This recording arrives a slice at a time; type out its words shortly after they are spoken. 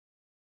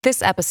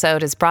This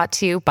episode is brought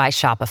to you by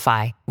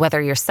Shopify.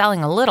 Whether you're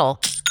selling a little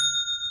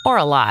or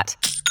a lot,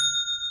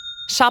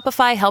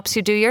 Shopify helps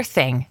you do your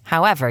thing,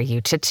 however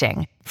you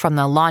cha-ching. From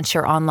the launch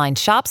your online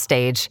shop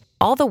stage,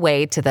 all the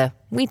way to the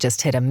we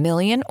just hit 1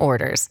 million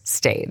orders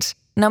stage.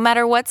 No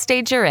matter what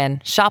stage you're in,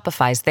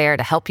 Shopify's there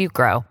to help you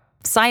grow.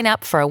 Sign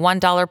up for a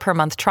 $1 per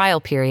month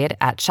trial period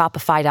at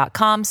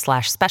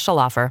shopify.com/special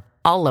offer,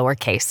 all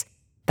lowercase.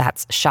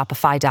 That's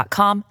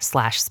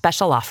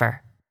shopify.com/special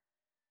offer.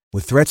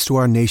 With threats to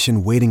our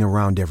nation waiting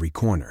around every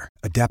corner,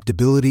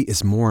 adaptability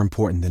is more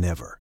important than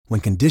ever.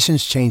 When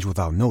conditions change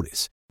without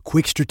notice,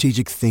 quick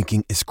strategic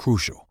thinking is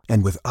crucial.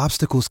 And with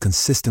obstacles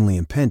consistently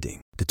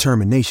impending,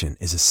 determination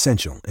is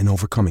essential in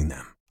overcoming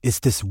them. It's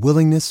this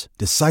willingness,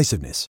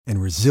 decisiveness,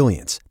 and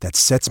resilience that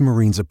sets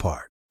Marines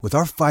apart. With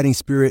our fighting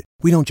spirit,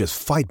 we don't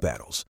just fight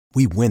battles,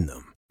 we win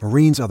them.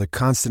 Marines are the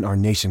constant our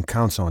nation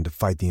counts on to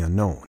fight the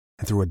unknown.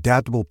 And through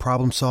adaptable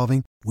problem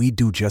solving, we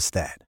do just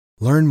that.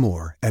 Learn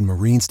more at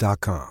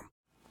marines.com.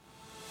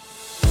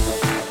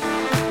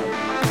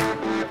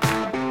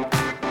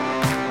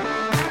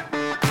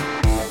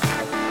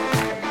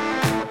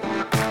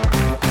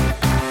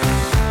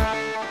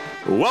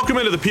 Welcome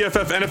into the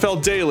PFF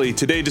NFL Daily.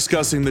 Today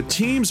discussing the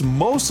teams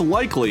most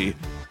likely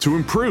to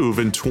improve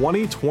in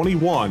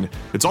 2021.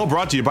 It's all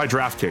brought to you by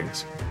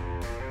DraftKings.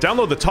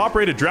 Download the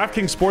top-rated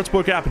DraftKings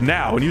Sportsbook app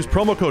now and use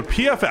promo code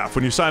PFF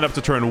when you sign up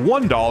to turn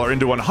 $1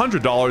 into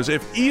 $100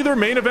 if either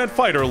main event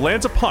fighter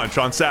lands a punch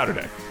on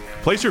Saturday.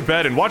 Place your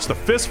bet and watch the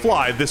fist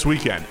fly this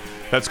weekend.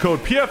 That's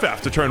code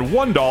PFF to turn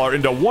 $1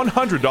 into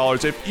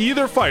 $100 if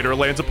either fighter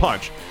lands a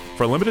punch.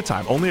 For a limited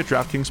time, only at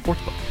DraftKings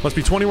Sportsbook. Must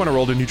be 21 or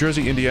older, New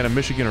Jersey, Indiana,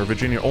 Michigan, or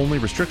Virginia only.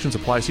 Restrictions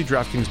apply. See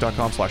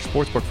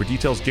DraftKings.com/sportsbook for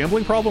details.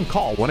 Gambling problem?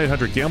 Call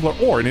 1-800-GAMBLER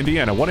or in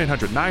Indiana,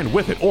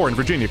 1-800-9-WITH-IT or in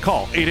Virginia,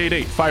 call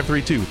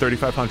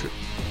 888-532-3500.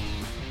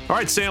 All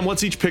right, Sam,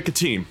 let's each pick a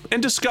team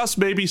and discuss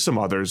maybe some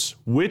others.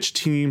 Which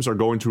teams are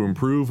going to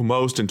improve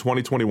most in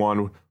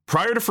 2021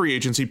 prior to free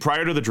agency,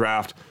 prior to the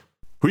draft?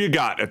 Who you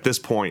got at this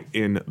point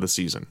in the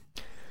season?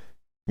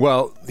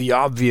 Well, the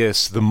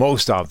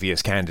most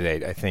obvious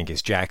candidate, I think,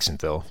 is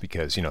Jacksonville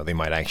because, they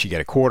might actually get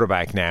a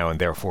quarterback now and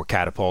therefore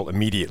catapult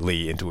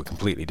immediately into a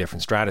completely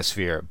different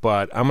stratosphere.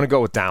 But I'm going to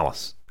go with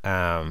Dallas.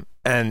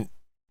 And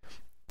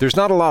there's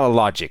not a lot of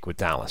logic with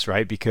Dallas,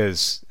 right?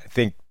 Because I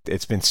think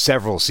it's been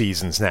several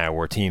seasons now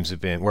where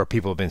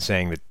people have been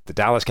saying that the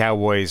Dallas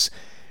Cowboys,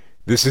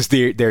 this is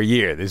their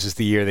year. This is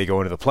the year they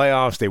go into the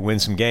playoffs. They win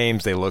some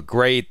games. They look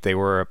great. They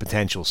were a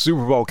potential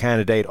Super Bowl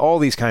candidate, all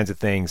these kinds of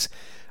things.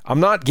 I'm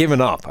not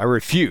giving up. I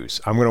refuse.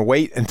 I'm going to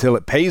wait until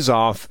it pays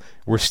off.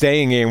 We're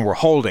staying in. We're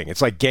holding.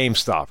 It's like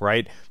GameStop,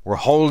 right? We're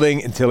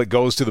holding until it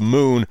goes to the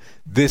moon.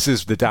 This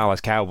is the Dallas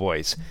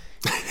Cowboys.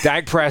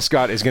 Dak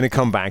Prescott is going to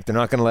come back. They're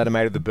not going to let him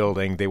out of the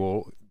building. They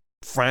will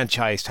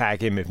franchise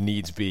tag him if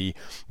needs be.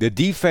 The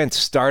defense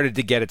started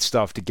to get its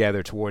stuff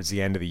together towards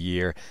the end of the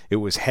year. It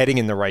was heading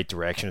in the right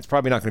direction. It's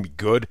probably not going to be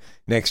good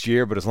next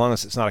year, but as long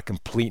as it's not a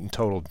complete and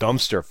total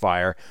dumpster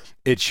fire,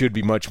 it should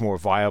be much more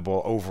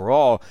viable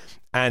overall.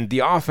 And the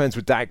offense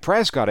with Dak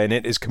Prescott in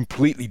it is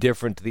completely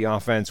different to the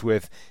offense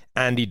with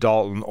Andy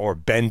Dalton or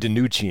Ben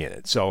DiNucci in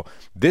it. So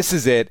this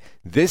is it.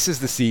 This is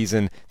the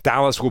season.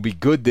 Dallas will be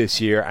good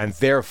this year and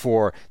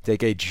therefore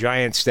take a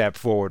giant step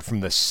forward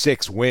from the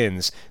 6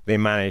 wins they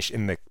managed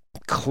in the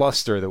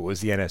cluster that was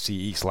the NFC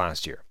East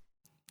last year.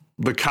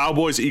 The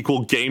Cowboys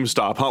equal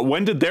GameStop, huh?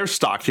 When did their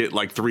stock hit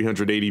like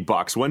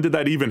 $380? When did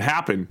that even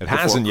happen? It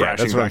hasn't yet.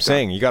 That's what I'm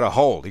saying. You got to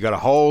hold.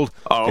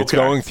 Oh, okay. It's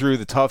going through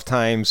the tough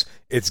times.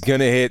 It's going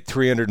to hit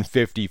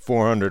 350,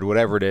 400,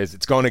 whatever it is.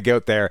 It's going to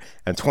get there,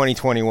 and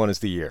 2021 is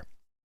the year.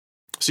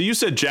 So you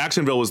said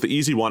Jacksonville was the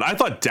easy one. I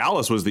thought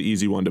Dallas was the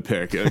easy one to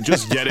pick.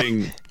 Just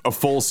getting a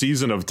full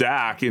season of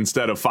Dak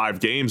instead of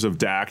 5 games of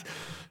Dak,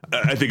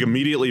 I think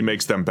immediately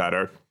makes them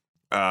better.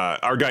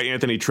 Our guy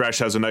Anthony Tresh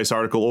has a nice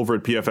article over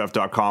at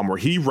PFF.com where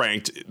he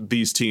ranked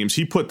these teams.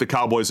 He put the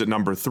Cowboys at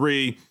number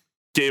 3,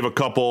 gave a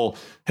couple,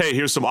 hey,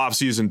 here's some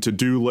offseason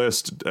to-do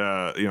list,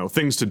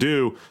 things to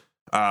do.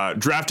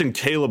 Drafting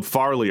Caleb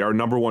Farley, our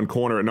number 1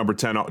 corner at number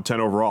 10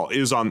 overall,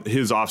 is on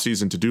his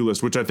offseason to-do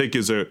list, which I think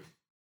is a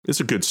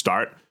good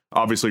start.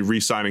 Obviously,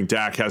 re-signing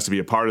Dak has to be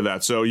a part of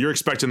that. So you're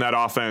expecting that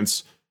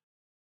offense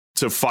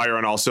to fire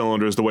on all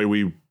cylinders the way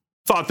we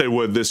thought they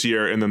would this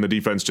year, and then the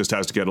defense just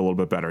has to get a little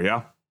bit better,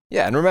 yeah?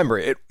 Yeah, and remember,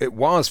 it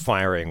was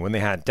firing when they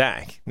had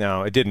Dak.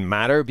 Now, it didn't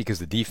matter because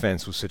the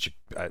defense was such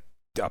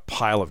a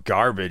pile of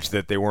garbage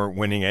that they weren't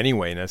winning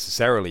anyway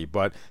necessarily,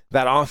 but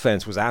that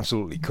offense was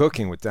absolutely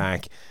cooking with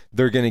Dak.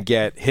 They're going to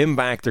get him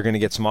back. They're going to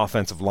get some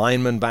offensive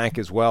linemen back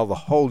as well. The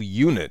whole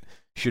unit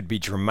should be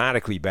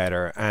dramatically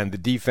better, and the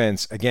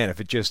defense, again,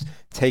 if it just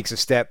takes a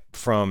step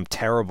from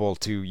terrible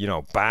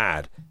to,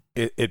 bad,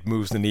 it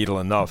moves the needle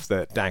enough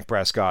that Dak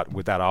Prescott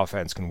with that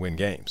offense can win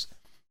games.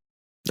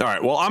 All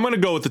right, well, I'm going to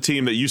go with the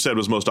team that you said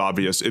was most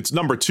obvious. It's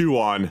number 2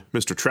 on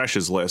Mr.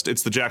 Tresh's list.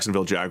 It's the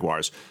Jacksonville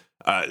Jaguars.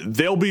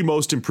 They'll be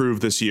most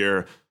improved this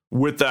year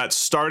with that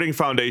starting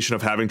foundation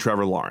of having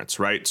Trevor Lawrence,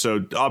 right?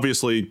 So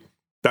obviously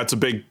that's a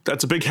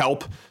big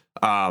help.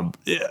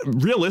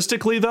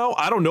 Realistically, though,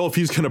 I don't know if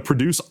he's going to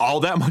produce all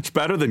that much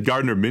better than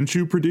Gardner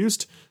Minshew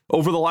produced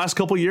over the last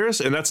couple of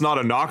years. And that's not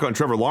a knock on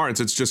Trevor Lawrence.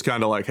 It's just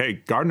kind of like, hey,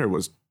 Gardner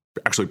was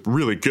actually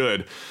really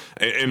good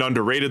and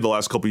underrated the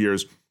last couple of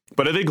years.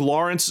 But I think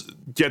Lawrence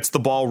gets the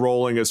ball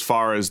rolling as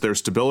far as their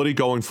stability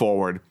going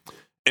forward.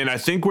 And I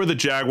think where the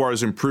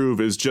Jaguars improve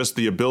is just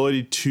the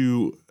ability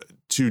to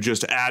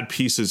just add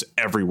pieces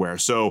everywhere.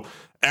 So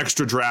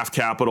extra draft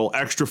capital,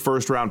 extra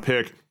first round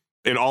pick,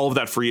 and all of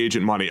that free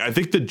agent money. I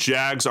think the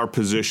Jags are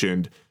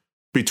positioned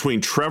between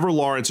Trevor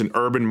Lawrence and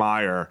Urban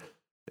Meyer.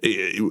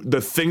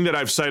 The thing that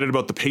I've cited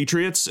about the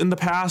Patriots in the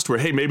past, where,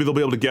 hey, maybe they'll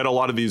be able to get a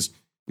lot of these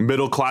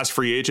middle-class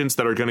free agents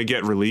that are going to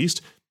get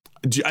released.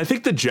 I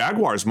think the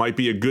Jaguars might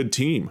be a good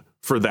team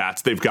for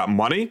that. They've got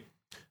money,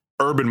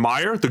 Urban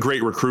Meyer, the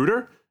great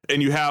recruiter,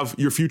 and you have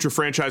your future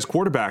franchise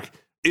quarterback.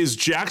 Is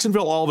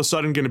Jacksonville all of a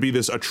sudden going to be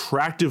this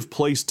attractive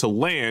place to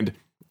land,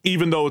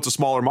 even though it's a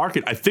smaller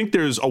market? I think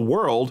there's a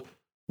world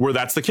where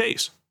that's the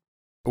case.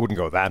 I wouldn't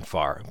go that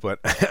far, but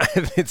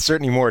it's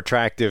certainly more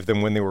attractive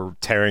than when they were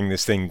tearing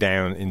this thing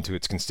down into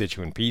its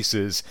constituent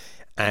pieces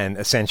and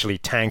essentially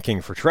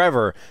tanking for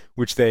Trevor,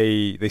 which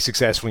they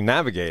successfully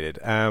navigated.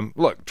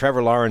 Look,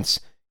 Trevor Lawrence,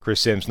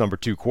 Chris Sims, number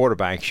 2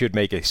 quarterback, should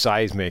make a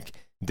seismic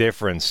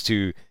difference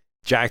to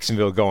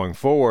Jacksonville going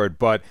forward.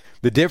 But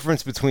the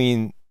difference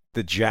between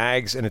the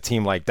Jags and a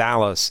team like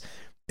Dallas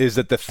is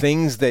that the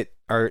things that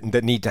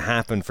need to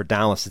happen for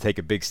Dallas to take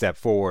a big step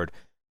forward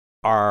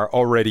are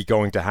already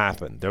going to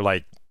happen.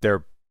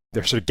 They're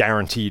sort of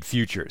guaranteed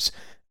futures.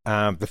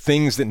 The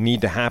things that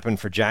need to happen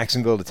for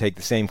Jacksonville to take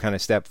the same kind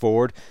of step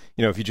forward,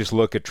 if you just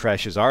look at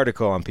Tresh's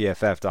article on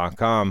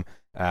PFF.com,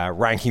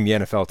 ranking the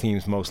NFL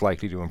teams most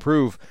likely to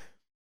improve,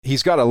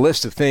 he's got a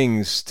list of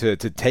things to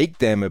take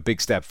them a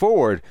big step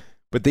forward,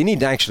 but they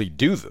need to actually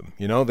do them.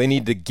 They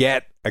need to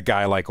get a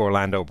guy like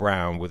Orlando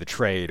Brown with a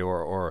trade,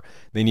 or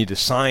they need to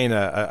sign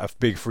a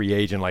big free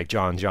agent like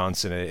John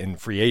Johnson in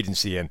free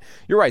agency. And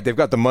you're right, they've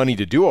got the money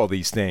to do all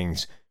these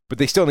things, but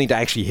they still need to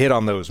actually hit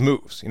on those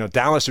moves.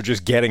 Dallas are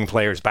just getting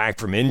players back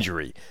from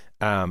injury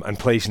and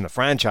placing the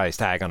franchise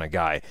tag on a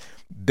guy.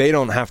 They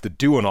don't have to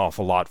do an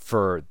awful lot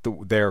for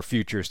their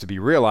futures to be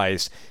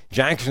realized.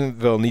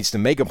 Jacksonville needs to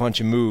make a bunch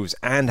of moves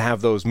and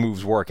have those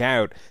moves work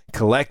out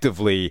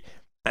collectively,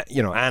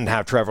 and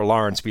have Trevor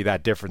Lawrence be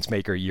that difference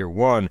maker year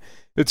one.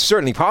 It's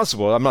certainly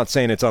possible. I'm not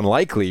saying it's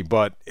unlikely,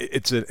 but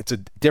it's a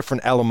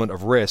different element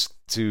of risk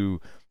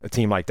to a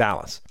team like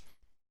Dallas.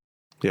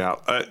 Yeah,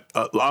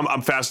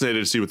 I'm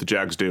fascinated to see what the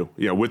Jags do.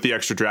 With the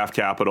extra draft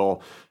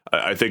capital,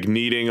 I think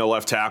needing a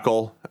left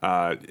tackle.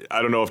 I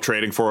don't know if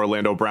trading for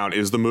Orlando Brown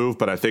is the move,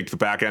 but I think the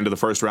back end of the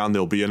first round,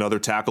 there'll be another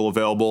tackle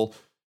available.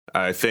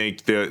 I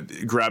think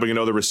grabbing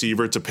another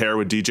receiver to pair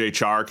with DJ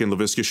Chark and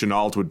Laviska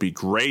Shenault would be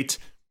great.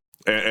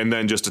 And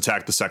then just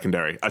attack the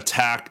secondary.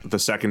 Attack the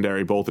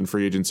secondary, both in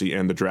free agency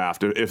and the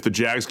draft. If the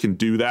Jags can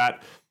do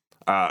that,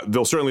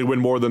 they'll certainly win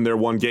more than their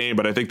one game,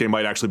 but I think they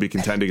might actually be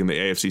contending in the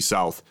AFC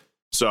South.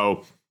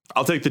 So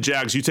I'll take the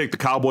Jags. You take the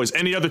Cowboys.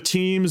 Any other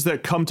teams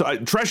that come to...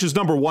 Tresh's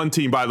number 1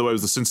 team, by the way,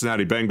 was the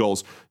Cincinnati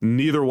Bengals.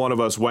 Neither one of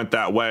us went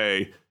that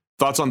way.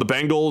 Thoughts on the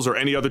Bengals or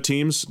any other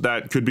teams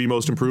that could be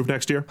most improved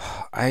next year?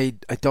 I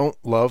don't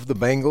love the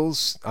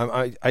Bengals.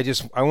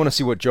 I want to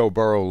see what Joe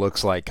Burrow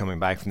looks like coming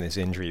back from this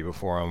injury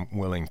before I'm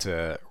willing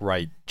to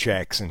write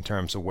checks in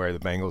terms of where the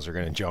Bengals are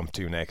going to jump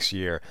to next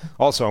year.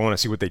 Also, I want to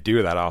see what they do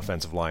to that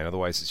offensive line.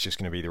 Otherwise, it's just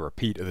going to be the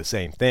repeat of the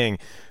same thing.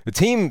 The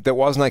team that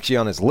wasn't actually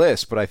on his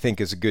list, but I think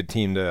is a good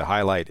team to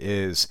highlight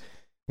is...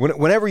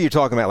 Whenever you're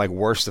talking about like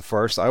worst to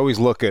first, I always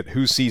look at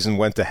whose season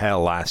went to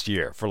hell last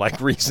year for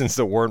like reasons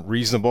that weren't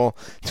reasonable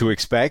to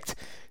expect.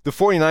 The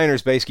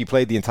 49ers basically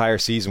played the entire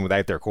season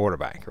without their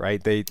quarterback,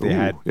 right? They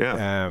had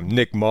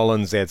Nick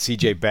Mullins, they had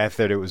CJ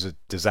Beathard. It was a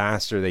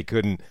disaster. They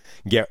couldn't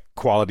get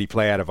quality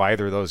play out of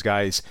either of those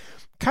guys.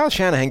 Kyle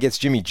Shanahan gets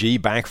Jimmy G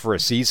back for a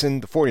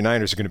season. The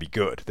 49ers are going to be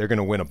good. They're going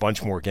to win a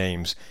bunch more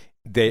games.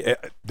 The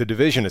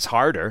division is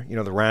harder.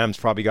 The Rams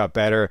probably got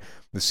better.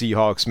 The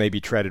Seahawks maybe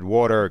treaded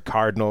water.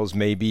 Cardinals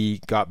maybe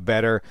got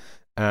better.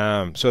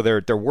 So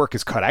their work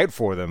is cut out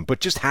for them. But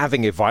just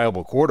having a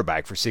viable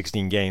quarterback for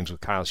 16 games with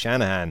Kyle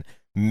Shanahan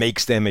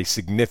makes them a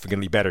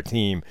significantly better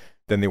team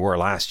than they were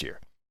last year.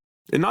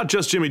 And not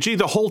just Jimmy G.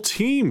 The whole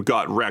team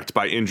got wrecked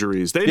by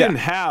injuries. They didn't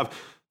have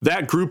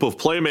that group of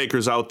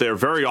playmakers out there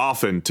very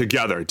often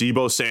together.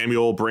 Deebo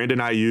Samuel, Brandon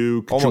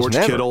Ayuk, George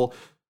Kittle.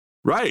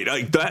 Right.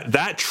 Like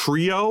that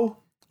trio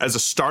as a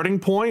starting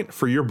point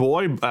for your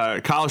boy,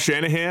 Kyle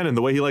Shanahan, and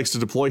the way he likes to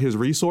deploy his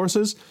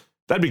resources,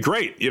 that'd be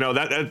great.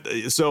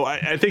 So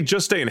I think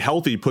just staying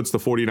healthy puts the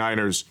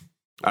 49ers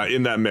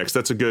in that mix.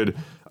 That's a good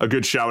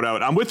shout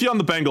out. I'm with you on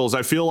the Bengals.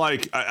 I feel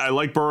like I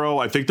like Burrow.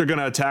 I think they're going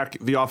to attack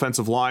the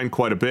offensive line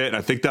quite a bit.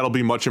 I think that'll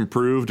be much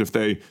improved if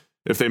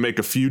they make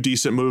a few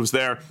decent moves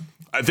there.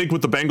 I think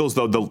with the Bengals,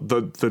 though,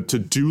 the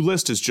to-do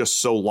list is just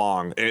so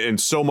long,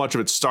 and so much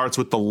of it starts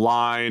with the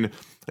line,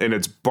 and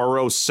it's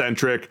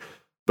Burrow-centric,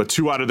 but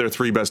 2 out of their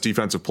 3 best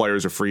defensive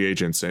players are free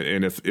agents.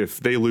 And if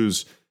they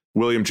lose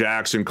William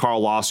Jackson,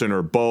 Carl Lawson,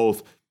 or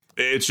both,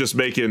 it's just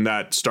making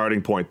that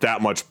starting point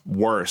that much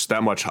worse,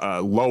 that much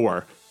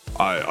lower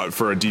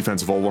for a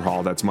defensive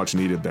overhaul that's much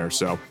needed there.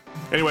 So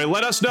anyway,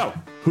 let us know.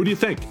 Who do you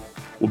think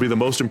will be the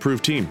most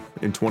improved team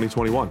in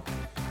 2021?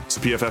 It's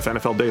the PFF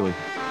NFL Daily.